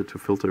even harder to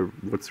filter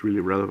what's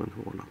really relevant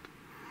or not.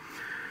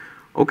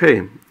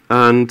 Okay,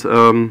 and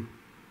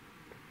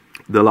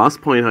the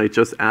last point I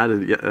just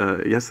added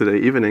yesterday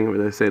evening,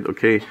 when I said,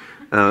 okay,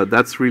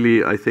 that's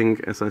really, I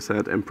think, as I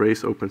said,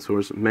 embrace open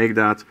source, make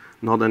that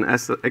not an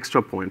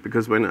extra point,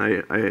 because when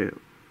I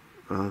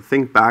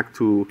think back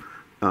to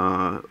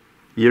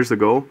years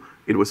ago,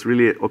 it was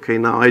really, okay,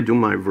 now I do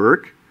my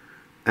work,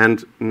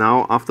 and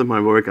now after my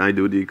work I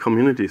do the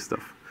community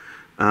stuff.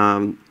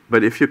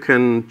 But if you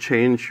can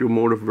change your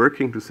mode of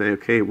working to say,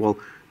 okay, well,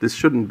 this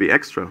shouldn't be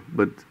extra,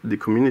 but the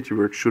community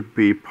work should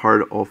be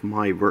part of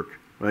my work,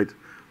 right?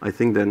 I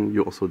think then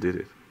you also did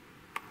it.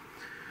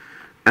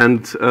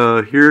 And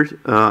here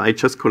I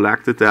just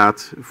collected that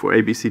for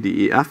A, B, C,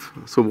 D, E, F.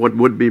 So what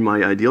would be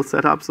my ideal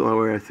setup?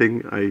 So I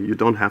think you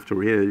don't have to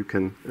read it. You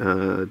can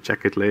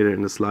check it later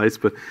in the slides.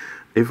 But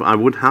if I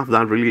would have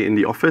that really in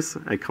the office,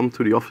 I come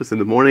to the office in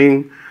the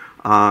morning.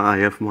 I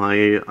have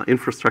my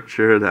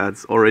infrastructure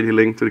that's already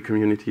linked to the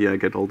community. I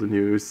get all the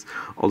news,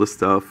 all the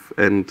stuff.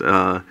 And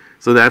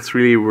so that's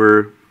really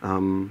where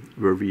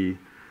we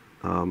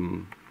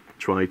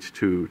tried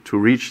to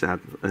reach that.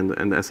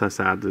 And as I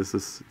said, this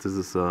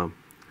is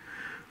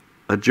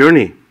a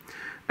journey.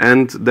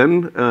 And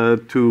then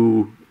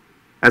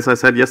as I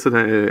said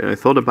yesterday, I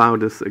thought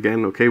about this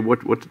again. Okay, what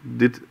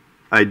did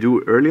I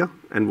do earlier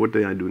and what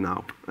did I do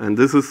now? And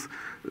this is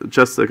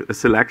just a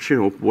selection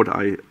of what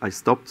I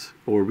stopped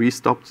or we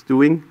stopped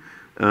doing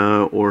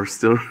or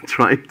still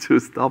trying to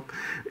stop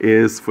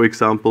is, for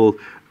example,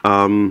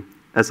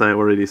 as I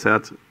already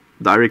said,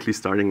 directly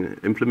starting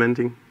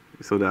implementing.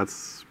 So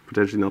that's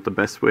potentially not the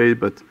best way,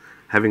 but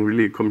having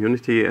really a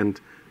community,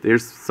 and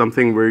there's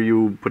something where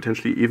you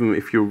potentially, even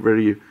if you're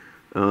very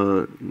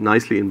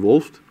nicely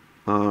involved,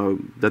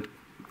 that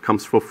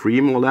comes for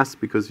free more or less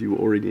because you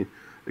already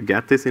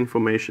get this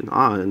information,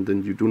 and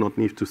then you do not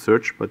need to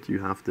search, but you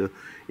have the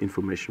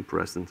information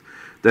present.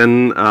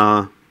 Then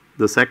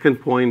the second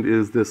point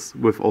is this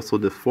with also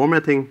the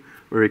formatting,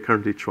 where we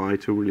currently try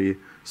to really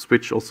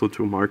switch also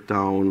to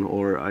Markdown,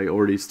 or I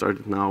already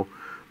started now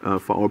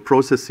for our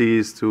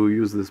processes to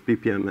use this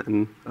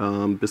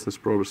BPMN, business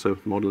process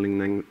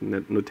modeling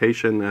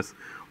notation, as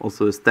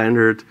also a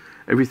standard,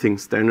 everything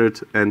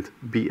standard, and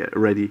be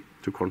ready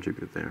to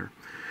contribute there.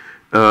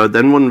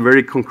 Then one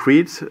very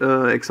concrete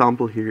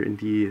example here in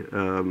the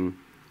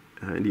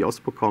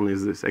OSPOCon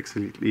is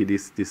actually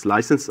this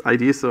license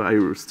ID. So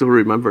I still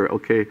remember,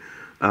 okay,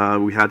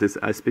 we had this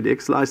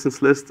SPDX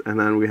license list, and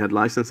then we had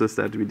licenses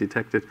that we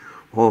detected,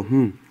 well,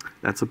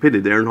 that's a pity,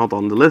 they're not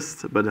on the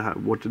list, but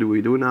what do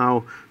we do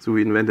now? So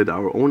we invented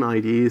our own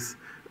IDs,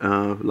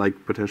 like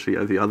potentially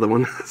the other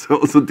one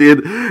also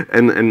did,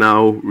 and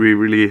now we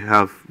really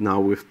have now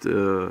with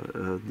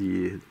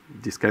the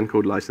scan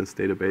code license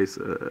database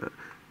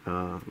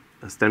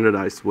a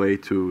standardized way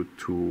to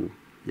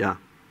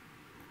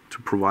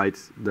provide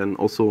then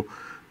also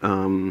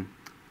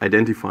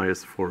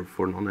identifiers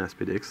for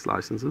non-SPDX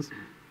licenses.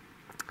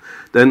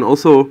 Then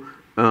also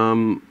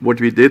what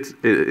we did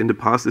in the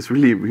past is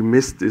really we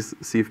missed this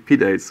CFP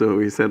date. So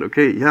we said,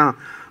 okay,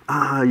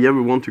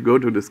 we want to go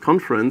to this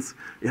conference.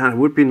 Yeah, it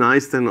would be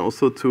nice then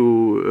also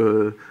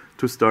to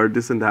start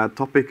this and that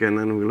topic. And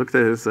then we looked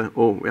at it and said,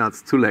 oh, yeah,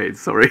 it's too late,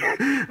 sorry.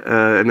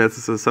 And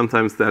that's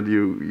sometimes that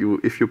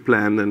if you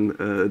plan and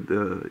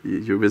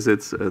your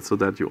visits so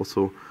that you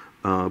also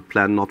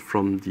plan not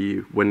from the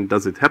when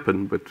does it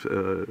happen, but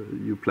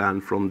you plan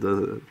from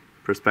the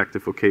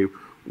perspective, okay,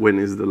 when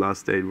is the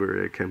last date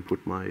where I can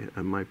put my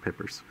my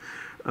papers,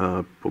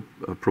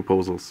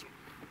 proposals.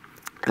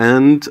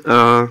 And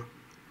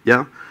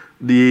yeah,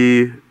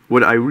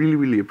 what I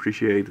really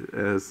appreciate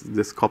as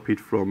this copied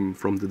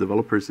from the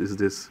developers is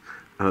this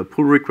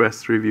pull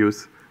request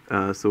reviews.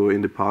 So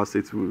in the past,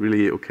 it's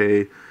really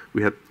okay.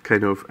 We had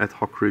kind of ad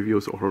hoc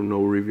reviews or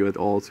no review at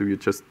all. So you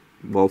just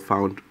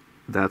found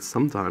that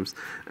sometimes.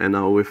 And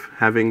now with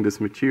having this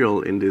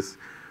material in this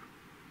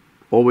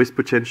always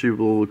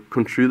potentially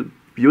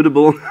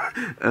contributable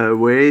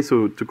way,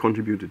 so to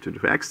contribute it to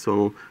the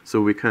external,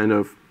 so we kind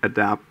of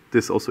adapt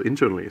this also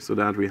internally, so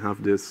that we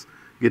have this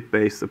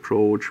Git-based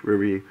approach where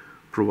we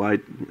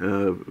provide,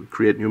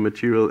 create new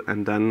material,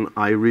 and then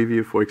I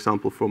review, for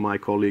example, for my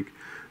colleague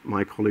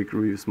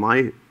reviews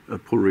my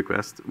pull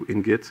request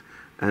in Git,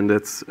 and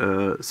that's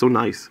so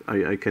nice.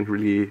 I can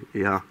really,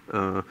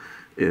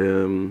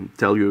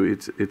 tell you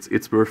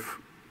it's worth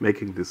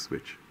making this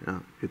switch. Yeah,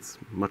 it's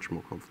much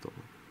more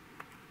comfortable.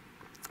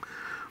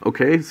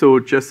 Okay, so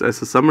just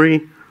as a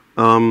summary,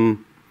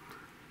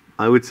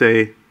 I would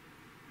say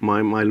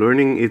my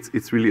learning,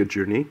 it's really a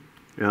journey.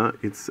 Yeah,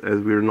 it's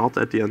we're not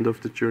at the end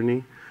of the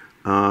journey,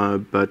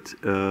 but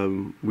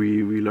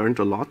we learned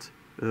a lot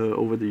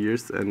over the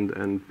years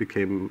and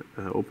became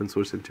open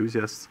source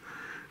enthusiasts.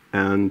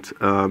 And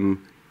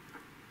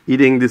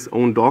eating this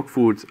own dog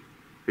food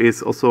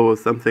is also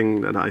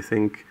something that I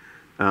think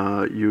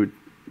you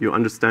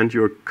understand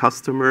your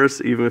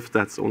customers, even if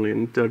that's only an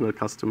internal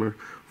customer,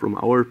 from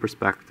our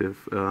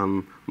perspective,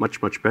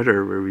 much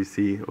better, where we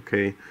see,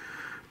 okay,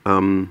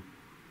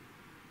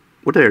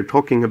 what they're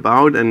talking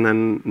about, and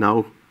then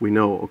now we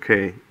know,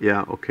 okay,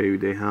 yeah, okay,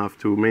 they have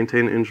to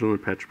maintain internal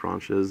patch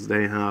branches,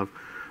 they have,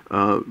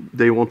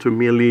 they want to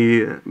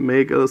merely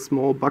make a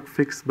small bug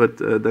fix, but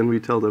then we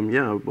tell them,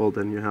 yeah, well,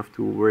 then you have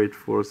to wait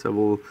for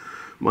several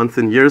months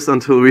and years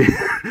until we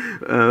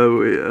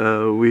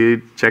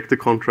we check the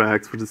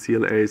contracts for the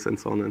CLAs and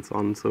so on and so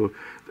on. So,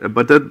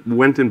 but that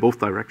went in both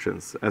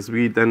directions. As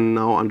we then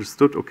now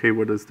understood, okay,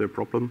 what is their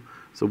problem?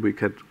 So we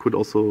could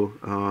also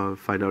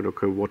find out,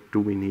 okay, what do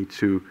we need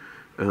to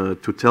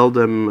tell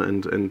them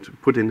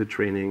and put in the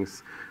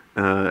trainings.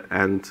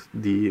 And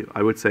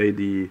I would say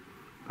the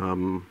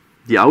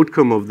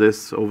outcome of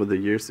this over the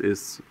years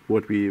is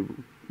what we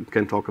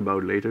can talk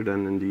about later,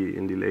 then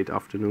in the late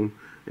afternoon,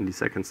 in the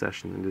second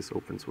session in this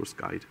open source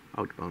guide,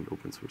 outbound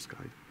open source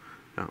guide.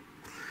 Yeah.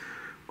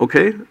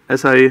 Okay,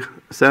 as I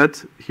said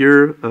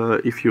here,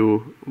 if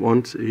you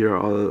want, here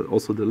are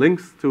also the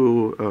links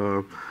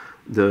to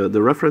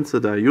the reference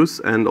that I use,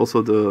 and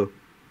also the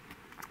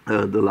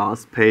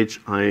last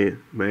page I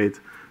made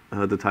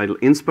the title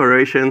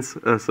Inspirations.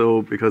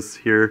 So because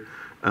here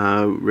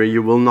where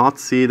you will not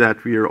see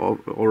that we are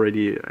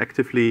already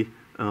actively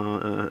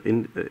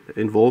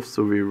involved,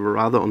 so we were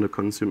rather on the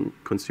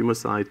consumer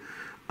side.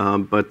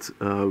 But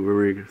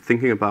we're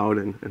thinking about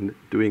and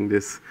doing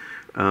this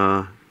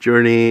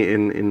journey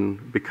in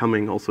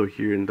becoming also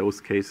here in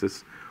those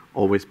cases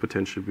always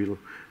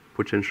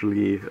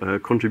potentially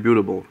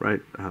contributable,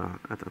 right,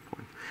 at that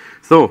point.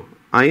 So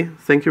I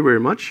thank you very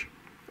much,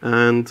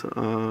 and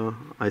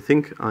I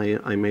think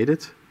I made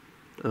it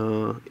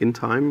in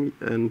time,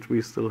 and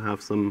we still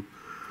have some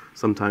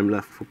time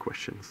left for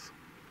questions,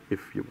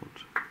 if you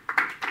want.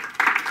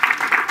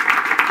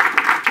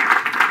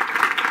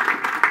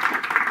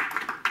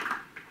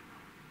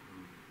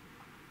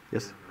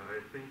 Yes? I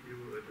think you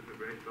did a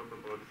great job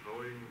about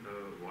showing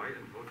why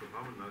and how to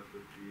harmonize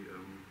with the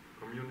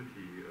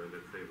community,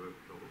 let's say,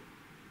 workflow.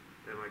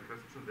 And my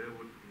question there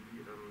would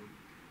be,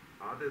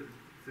 are there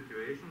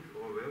situations,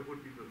 or where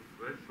would be the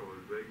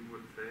threshold where you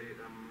would say,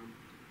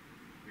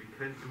 we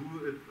can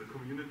do it the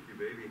community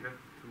way, we have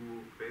to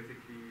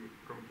basically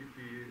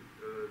completely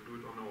do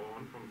it on our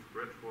own from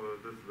scratch for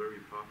this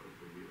very part of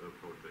the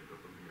project or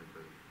something like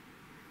that?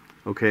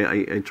 Okay,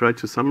 I tried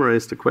to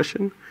summarize the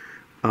question.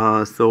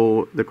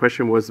 So the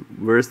question was,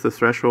 where's the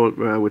threshold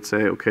where I would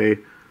say, okay,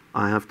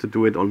 I have to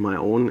do it on my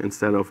own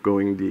instead of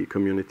going the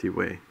community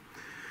way?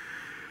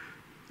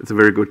 It's a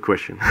very good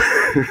question.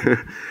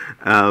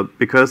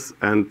 Because,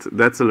 and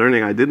that's a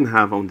learning I didn't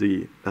have on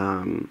the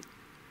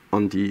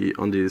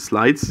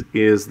slides,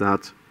 is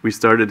that we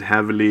started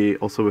heavily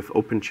also with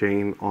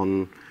OpenChain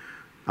on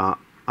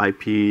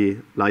IP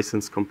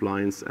license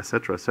compliance,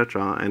 etc.,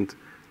 etc. And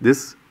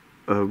this,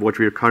 what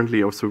we are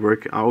currently also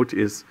working out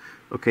is,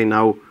 okay,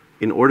 now,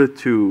 in order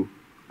to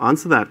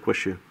answer that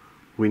question,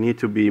 we need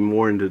to be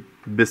more in the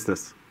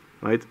business,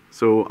 right?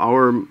 So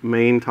our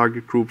main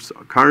target groups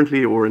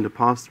currently or in the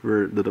past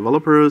were the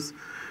developers.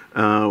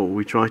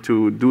 We try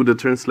to do the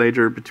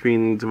translator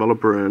between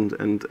developer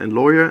and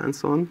lawyer and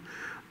so on.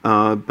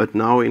 But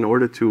now in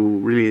order to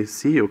really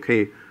see,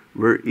 okay,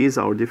 where is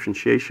our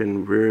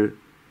differentiation, where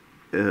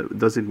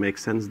does it make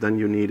sense, then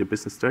you need a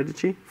business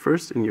strategy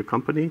first in your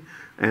company,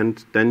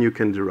 and then you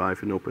can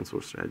derive an open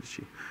source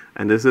strategy.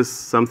 And this is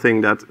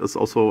something that is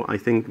also, I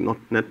think, not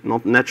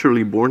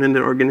naturally born in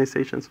the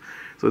organizations.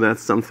 So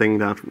that's something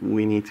that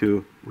we need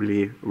to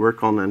really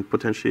work on, and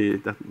potentially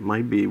that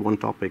might be one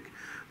topic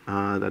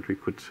that we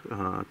could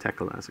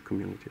tackle as a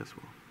community as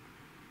well.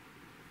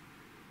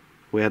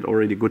 we had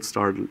already good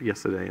start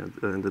yesterday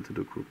in the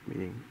ToDo-Group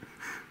meeting.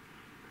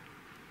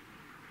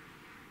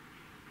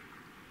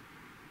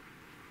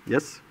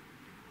 Yes?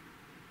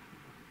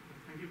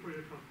 Thank you for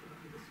your talk.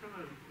 I just have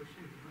a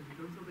question. In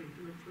terms of the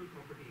intellectual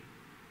property,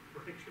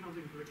 protection of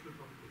the intellectual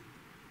property,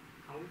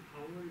 how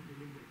are you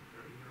dealing with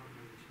in your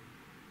organization?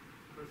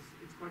 Because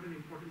it's quite an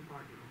important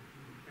part, you know.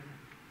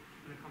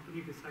 When a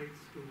company decides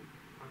to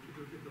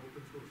contribute in the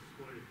open source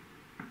world,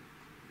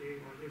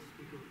 they always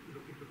need to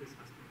look into this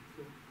aspect.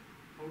 So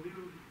how do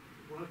you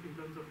work in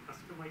terms of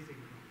customizing,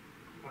 you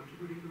know,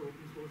 contributing to the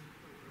open source,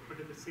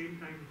 but at the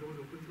same time, those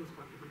open source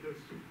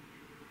contributors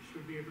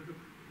should be able to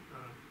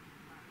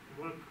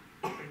work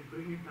and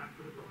bring it back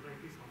to the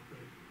proprietary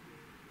software.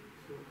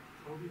 So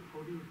how do you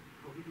do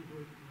it in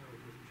your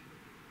organization?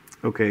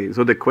 Okay,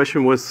 so the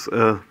question was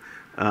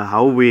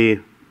how we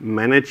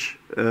manage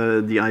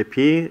the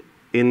IP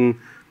in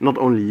not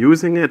only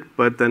using it,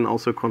 but then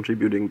also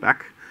contributing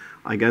back.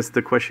 I guess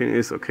the question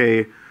is,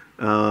 okay,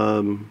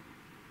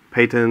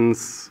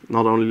 patents,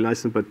 not only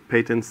license, but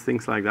patents,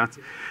 things like that.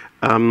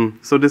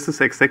 So this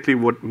is exactly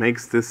what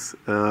makes this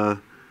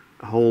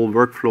whole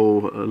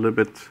workflow a little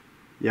bit,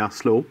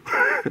 slow,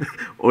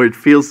 or it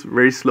feels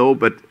very slow.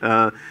 But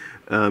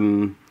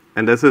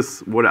and this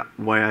is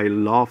why I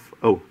love.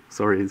 Oh,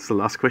 sorry, it's the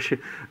last question.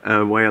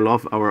 Why I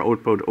love our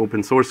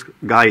open source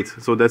guide.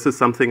 So this is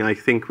something I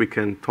think we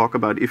can talk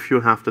about if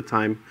you have the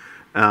time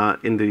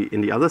in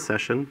the other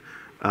session.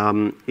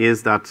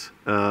 Is that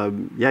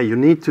you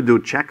need to do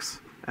checks,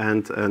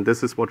 and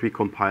this is what we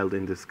compiled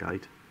in this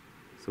guide,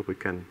 so we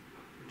can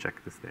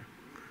check this there.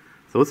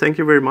 So thank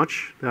you very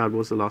much. That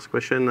was the last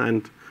question.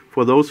 And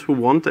for those who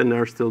want and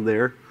are still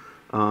there,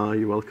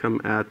 you're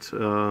welcome at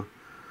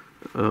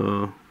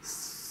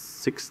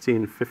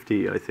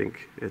 16:50, I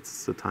think.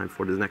 It's the time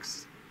for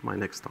my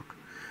next talk.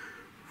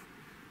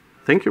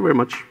 Thank you very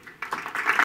much.